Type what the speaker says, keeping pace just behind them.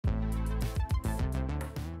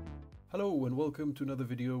Hello and welcome to another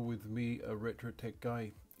video with me, a Retro Tech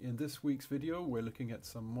Guy. In this week's video we're looking at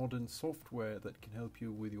some modern software that can help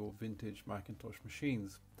you with your vintage Macintosh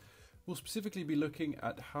machines. We'll specifically be looking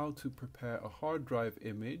at how to prepare a hard drive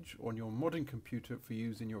image on your modern computer for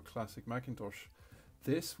use in your classic Macintosh.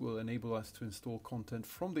 This will enable us to install content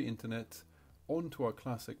from the internet onto our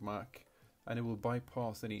classic Mac, and it will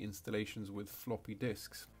bypass any installations with floppy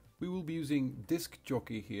disks. We will be using Disk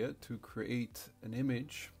Jockey here to create an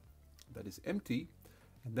image that is empty,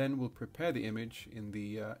 and then we'll prepare the image in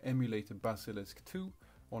the emulator Basilisk II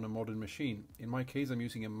on a modern machine. In my case I'm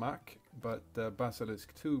using a Mac, but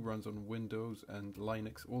Basilisk II runs on Windows and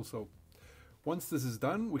Linux also. Once this is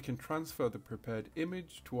done, we can transfer the prepared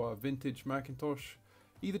image to our vintage Macintosh,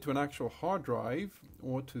 either to an actual hard drive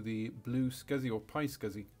or to the BlueSCSI or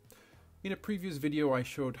PiSCSI. In a previous video I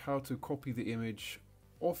showed how to copy the image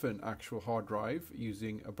off an actual hard drive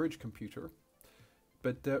using a bridge computer.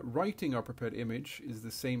 But writing our prepared image is the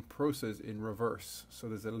same process in reverse, so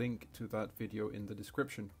there's a link to that video in the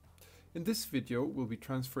description. In this video we'll be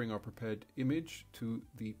transferring our prepared image to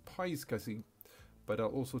the PiSCSI, but I'll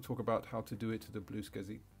also talk about how to do it to the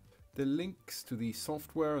BlueSCSI. The links to the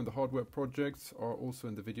software and the hardware projects are also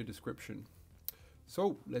in the video description.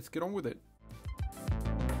 So let's get on with it.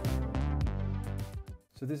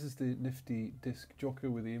 So this is the nifty Disk Jockey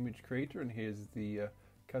with the image creator, and here's the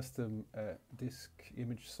custom disk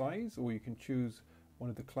image size, or you can choose one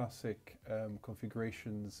of the classic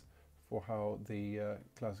configurations for how the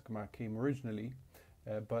classic Mac came originally,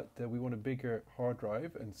 but we want a bigger hard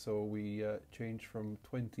drive, and so we changed from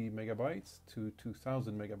 20 megabytes to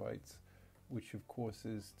 2000 megabytes, which of course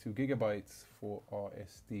is 2 gigabytes for our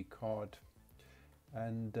SD card.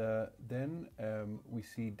 And then we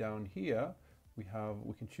see down here we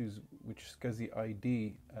can choose which SCSI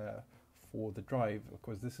ID for the drive. Of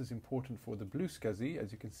course, this is important for the BlueSCSI.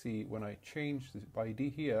 As you can see, when I change the ID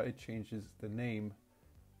here, it changes the name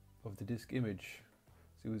of the disk image.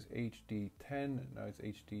 So it was HD10, now it's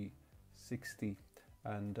HD60.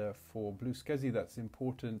 And for BlueSCSI, that's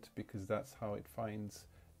important because that's how it finds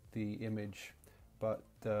the image. But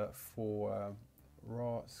for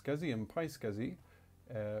Raw SCSI and PiSCSI,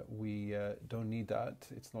 we don't need that.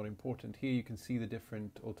 It's not important. Here you can see the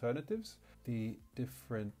different alternatives, the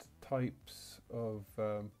different types of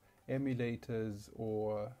emulators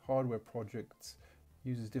or hardware projects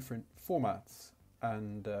uses different formats,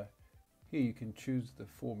 and here you can choose the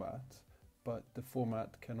format, but the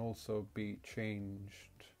format can also be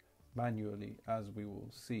changed manually, as we will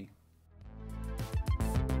see.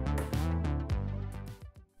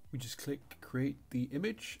 We just click create the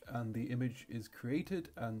image, and the image is created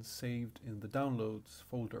and saved in the downloads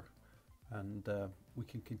folder, and we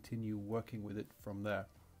can continue working with it from there.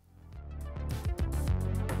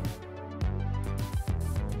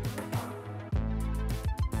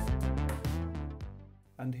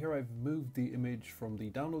 And here I've moved the image from the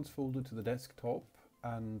downloads folder to the desktop,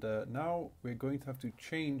 and now we're going to have to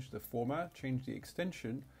change the format, change the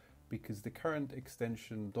extension, because the current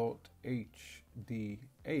extension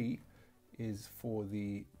 .hda is for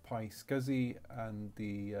the PiSCSI and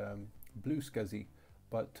the BlueSCSI,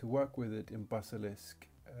 but to work with it in Basilisk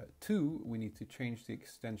II we need to change the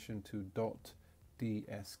extension to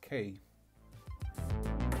 .dsk.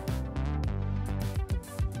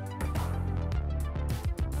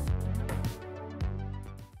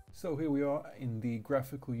 So here we are in the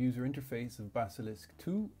graphical user interface of Basilisk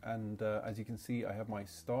II, and as you can see I have my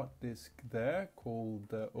start disk there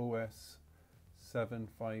called OS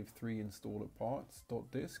 753 installer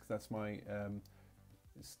parts.disk. That's my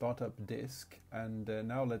startup disk, and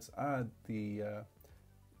now let's add the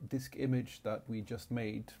disk image that we just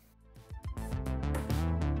made.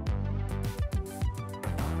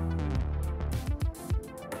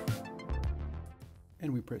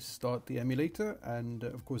 And we press start the emulator, and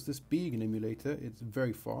of course, this being an emulator, it's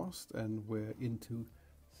very fast, and we're into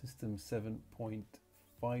system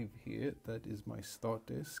 7.5 here. That is my start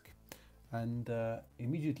disk, and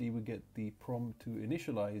immediately we get the prompt to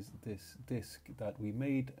initialize this disk that we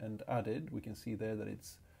made and added. We can see there that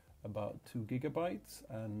it's about 2 gigabytes,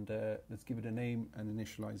 and let's give it a name and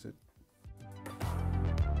initialize it.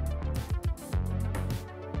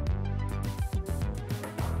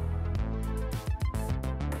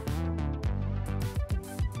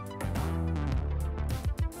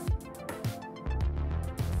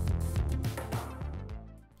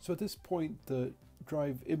 So at this point the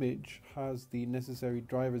drive image has the necessary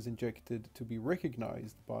drivers injected to be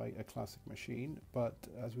recognized by a classic machine, but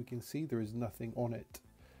as we can see there is nothing on it.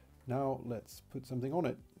 Now let's put something on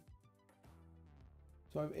it.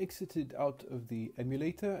 So I've exited out of the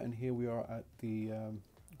emulator, and here we are at the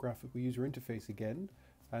graphical user interface again.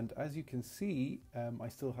 And as you can see, I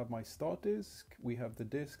still have my start disk, we have the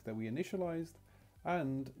disk that we initialized,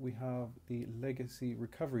 and we have the legacy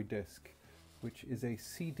recovery disk, which is a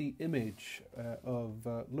CD image of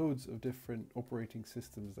loads of different operating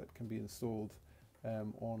systems that can be installed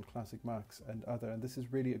on classic Macs and other. And this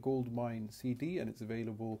is really a gold mine CD, and it's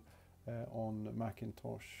available on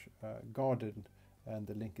Macintosh Garden, and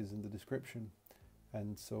the link is in the description.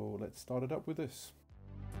 And so let's start it up with this.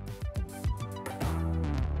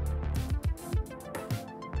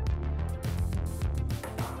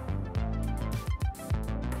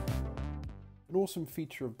 An awesome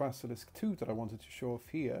feature of Basilisk II that I wanted to show off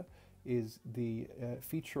here is the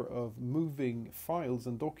feature of moving files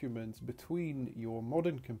and documents between your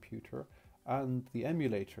modern computer and the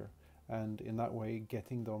emulator, and in that way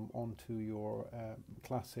getting them onto your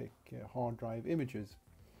classic hard drive images.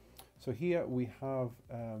 So here we have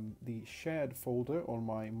the shared folder on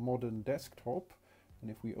my modern desktop, and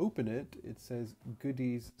if we open it, it says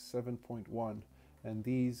Goodies 7.1, and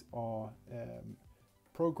these are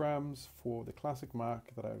programs for the classic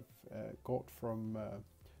Mac that I've got from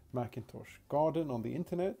Macintosh Garden on the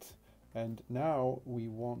internet, and now we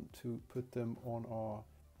want to put them on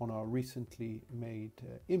our recently made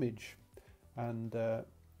image. And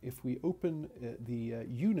if we open the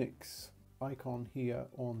Unix icon here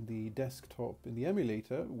on the desktop in the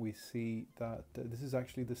emulator, we see that this is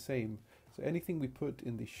actually the same. So anything we put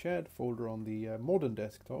in the shared folder on the modern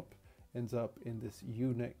desktop ends up in this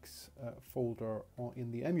Unix folder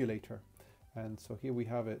in the emulator. And so here we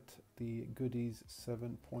have it, the Goodies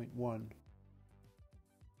 7.1.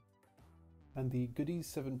 And the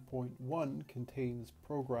Goodies 7.1 contains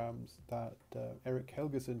programs that Eric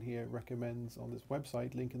Helgeson here recommends on this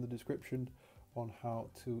website, link in the description, on how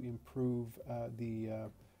to improve the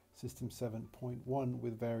System 7.1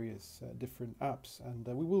 with various different apps. And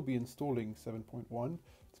we will be installing 7.1.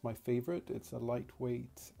 It's my favorite. It's a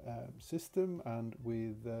lightweight system, and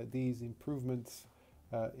with these improvements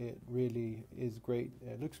it really is great.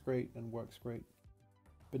 It looks great and works great.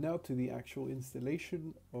 But now to the actual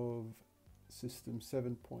installation of System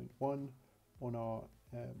 7.1 on our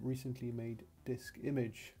recently made disk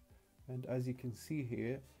image. And as you can see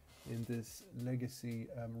here in this legacy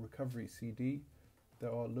recovery CD,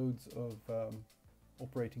 there are loads of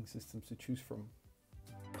operating systems to choose from.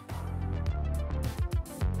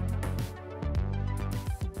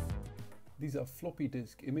 These are floppy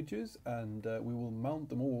disk images, and we will mount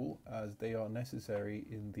them all as they are necessary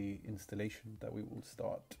in the installation that we will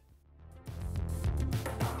start.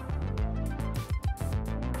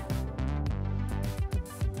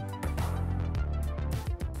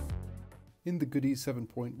 In the Goodies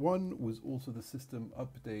 7.1 was also the system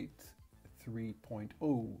update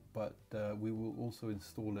 3.0, but we will also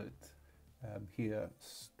install it here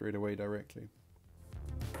straight away directly.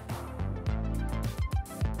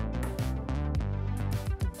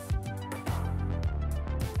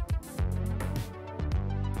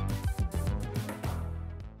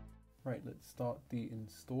 Right, let's start the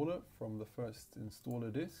installer from the first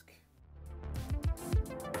installer disk.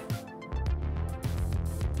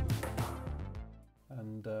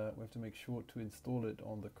 And we have to make sure to install it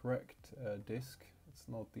on the correct disk. It's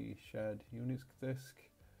not the shared Unix disk,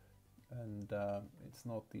 and it's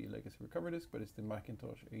not the legacy recovery disk, but it's the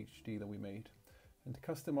Macintosh HD that we made. And to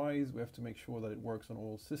customize, we have to make sure that it works on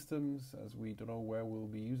all systems, as we don't know where we'll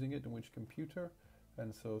be using it, in which computer.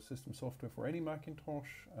 And so system software for any Macintosh,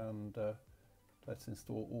 and let's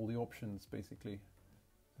install all the options basically.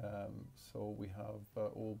 So we have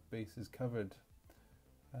all bases covered,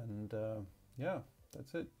 and yeah,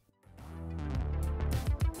 that's it.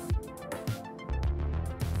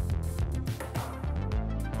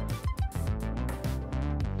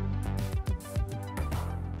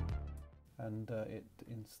 And it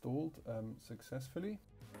installed successfully.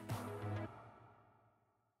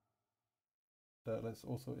 Let's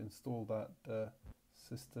also install that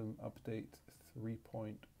system update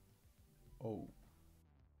 3.0.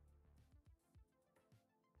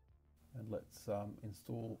 And let's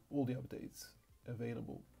install all the updates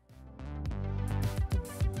available.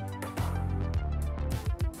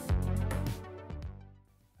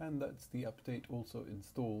 And that's the update also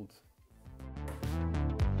installed.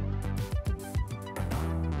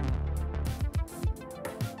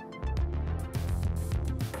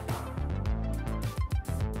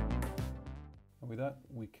 And with that,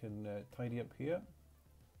 we can tidy up here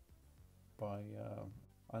by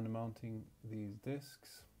unmounting these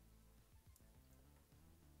disks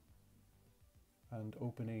and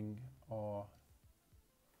opening our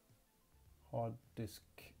hard disk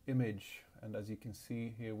image. And as you can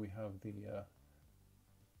see here, we have the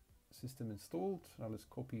system installed. Now let's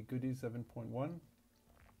copy Goody 7.1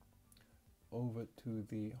 over to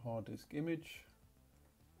the hard disk image,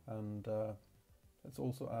 and let's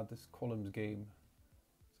also add this columns game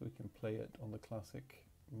so we can play it on the classic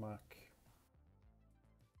Mac.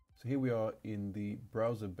 So here we are in the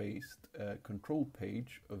browser-based control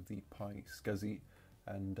page of the PiSCSI,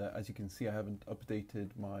 and as you can see, I haven't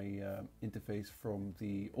updated my interface from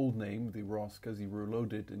the old name, the Raw SCSI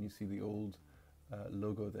Reloaded, and you see the old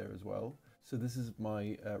logo there as well. So this is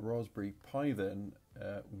my Raspberry Pi then,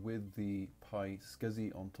 with the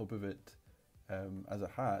PiSCSI on top of it as a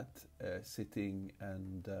hat, sitting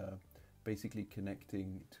and basically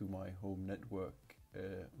connecting to my home network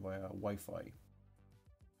via Wi-Fi.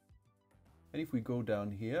 And if we go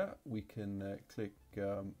down here, we can click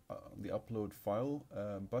the upload file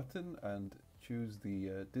button and choose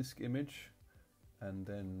the disk image, and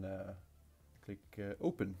then click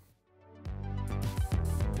open.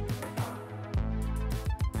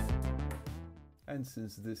 And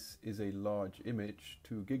since this is a large image,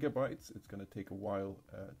 2 gigabytes, it's going to take a while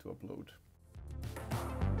to upload.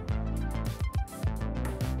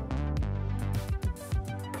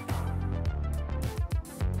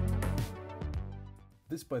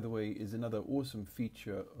 This, by the way, is another awesome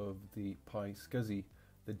feature of the PiSCSI,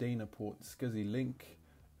 the Dynaport SCSI link,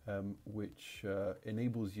 which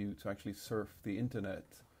enables you to actually surf the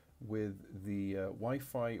internet with the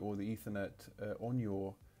Wi-Fi or the Ethernet on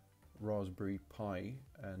your Raspberry Pi,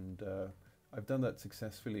 and I've done that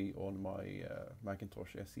successfully on my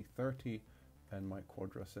Macintosh SE30 and my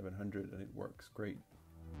Quadra 700, and it works great.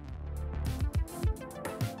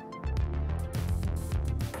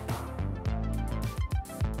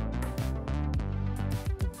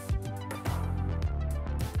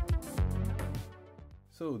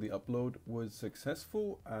 So the upload was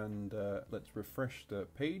successful, and let's refresh the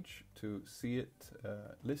page to see it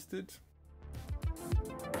listed.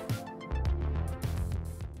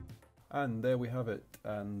 And there we have it,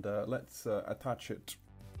 and let's attach it.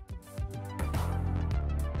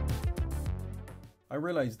 I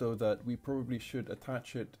realized though that we probably should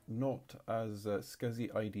attach it not as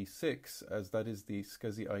SCSI ID 6, as that is the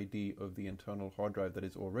SCSI ID of the internal hard drive that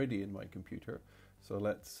is already in my computer. So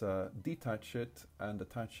let's detach it and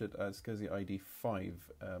attach it as SCSI ID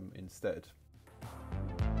 5 instead.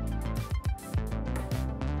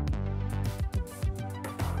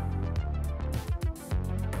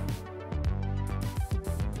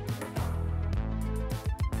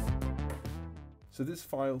 So this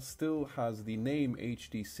file still has the name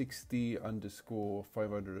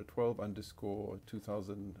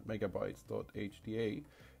HD60_512_2000 megabytes.hda,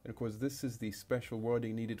 and of course this is the special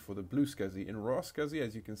wording needed for the BlueSCSI. In Raw SCSI,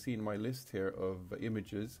 as you can see in my list here of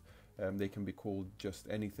images, they can be called just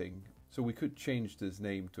anything. So we could change this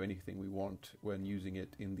name to anything we want when using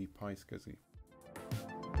it in the PiSCSI.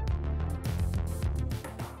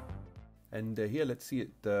 And here let's see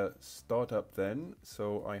it start up then.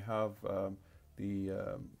 So I have the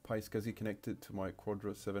PiSCSI connected to my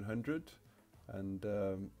Quadra 700, and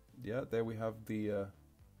yeah, there we have the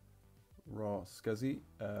Raw SCSI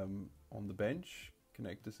on the bench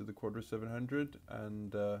connected to the Quadra 700,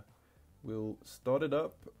 and we'll start it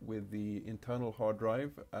up with the internal hard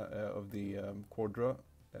drive of the Quadra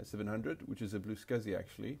 700, which is a BlueSCSI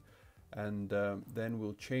actually, and then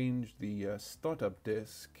we'll change the startup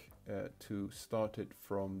disk to start it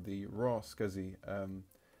from the Raw SCSI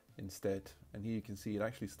instead. And here you can see it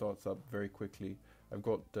actually starts up very quickly. I've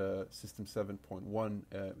got system 7.1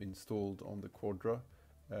 installed on the Quadra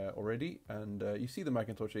already, and you see the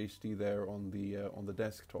Macintosh HD there on the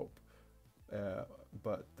desktop,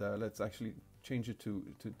 but let's actually change it to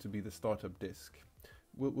be the startup disk.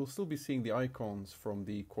 We'll still be seeing the icons from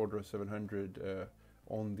the Quadra 700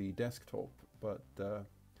 on the desktop, but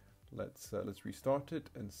let's restart it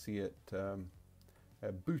and see it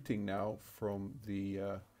booting now from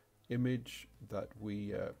the image that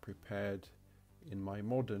we prepared in my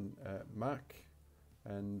modern Mac.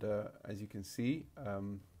 And as you can see,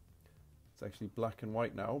 it's actually black and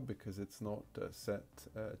white now because it's not set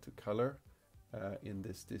to color in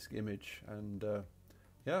this disk image. And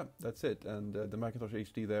yeah, that's it. And the Macintosh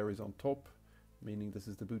HD there is on top, meaning this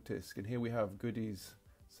is the boot disk. And here we have Goodies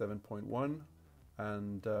 7.1,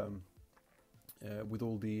 and with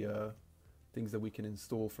all the things that we can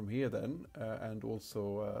install from here then, and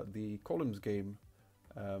also the columns game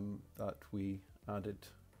that we added.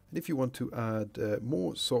 And if you want to add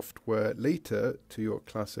more software later to your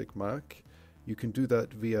classic Mac, you can do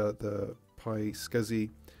that via the PiSCSI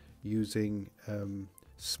using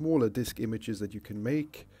smaller disk images that you can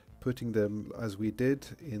make, putting them as we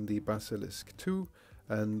did in the Basilisk II,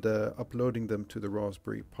 and uploading them to the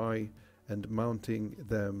Raspberry Pi and mounting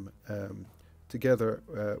them together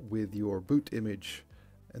with your boot image,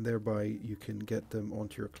 and thereby you can get them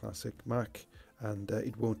onto your classic Mac, and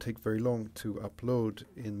it won't take very long to upload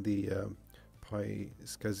in the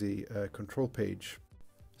PiSCSI control page.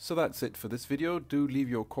 So that's it for this video. Do leave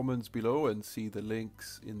your comments below and see the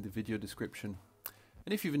links in the video description.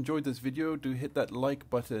 And if you've enjoyed this video, do hit that like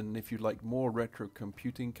button. If you'd like more retro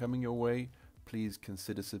computing coming your way, please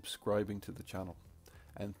consider subscribing to the channel.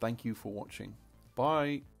 And thank you for watching.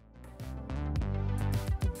 Bye!